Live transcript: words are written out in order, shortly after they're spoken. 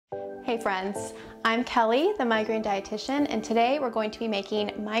Hey friends, I'm Kelly, the Migraine Dietitian, and today we're going to be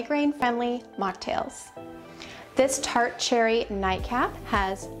making migraine-friendly mocktails. This Tart Cherry Nightcap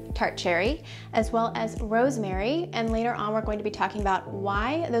has tart cherry as well as rosemary, and later on we're going to be talking about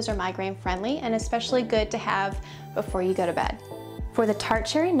why those are migraine-friendly and especially good to have before you go to bed. For the Tart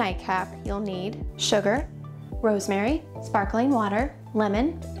Cherry Nightcap, you'll need sugar, rosemary, sparkling water,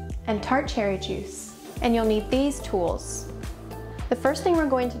 lemon, and tart cherry juice. And you'll need these tools. The first thing we're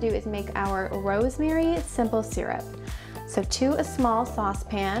going to do is make our rosemary simple syrup. So to a small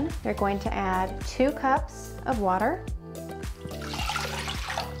saucepan, you're going to add 2 cups of water,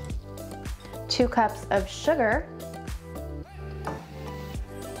 2 cups of sugar,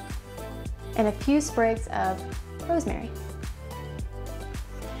 and a few sprigs of rosemary.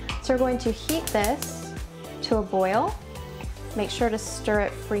 So we're going to heat this to a boil. Make sure to stir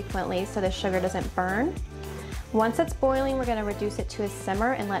it frequently so the sugar doesn't burn. Once it's boiling, we're going to reduce it to a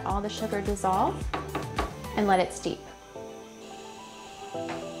simmer and let all the sugar dissolve and let it steep.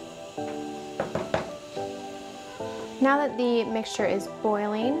 Now that the mixture is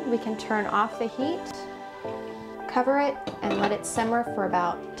boiling, we can turn off the heat, cover it, and let it simmer for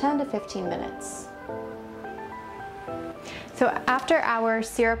about 10 to 15 minutes. So after our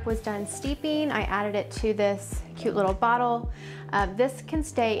syrup was done steeping, I added it to this cute little bottle. This can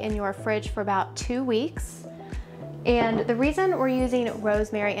stay in your fridge for about 2 weeks. And the reason we're using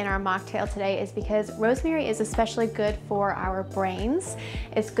rosemary in our mocktail today is because rosemary is especially good for our brains.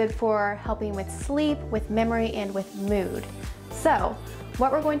 It's good for helping with sleep, with memory, and with mood. So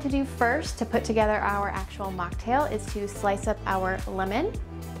what we're going to do first to put together our actual mocktail is to slice up our lemon.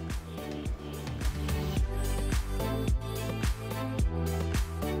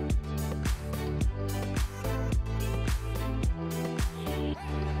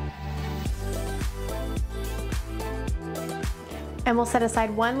 And we'll set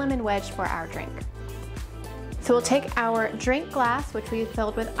aside 1 lemon wedge for our drink. So we'll take our drink glass, which we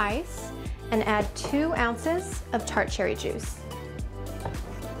filled with ice, and add 2 ounces of tart cherry juice.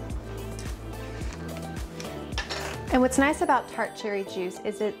 And what's nice about tart cherry juice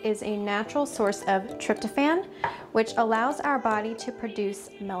is it is a natural source of tryptophan, which allows our body to produce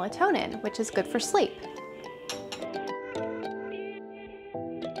melatonin, which is good for sleep.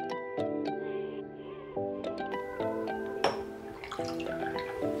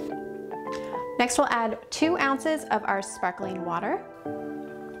 Next, we'll add 2 ounces of our sparkling water.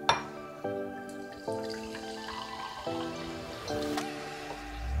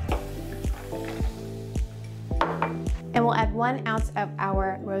 And we'll add 1 ounce of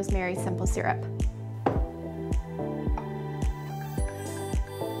our rosemary simple syrup.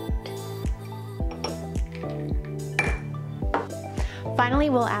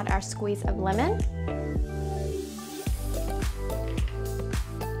 Finally, we'll add our squeeze of lemon.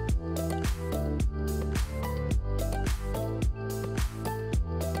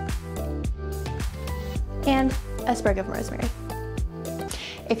 And a sprig of rosemary.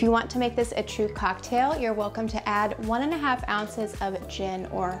 If you want to make this a true cocktail, you're welcome to add 1.5 ounces of gin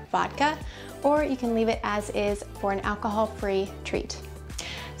or vodka, or you can leave it as is for an alcohol-free treat.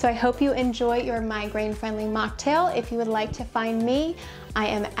 So I hope you enjoy your migraine-friendly mocktail. If you would like to find me, I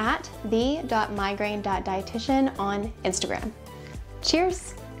am at the.migraine.dietitian on Instagram.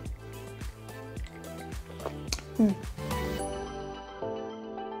 Cheers!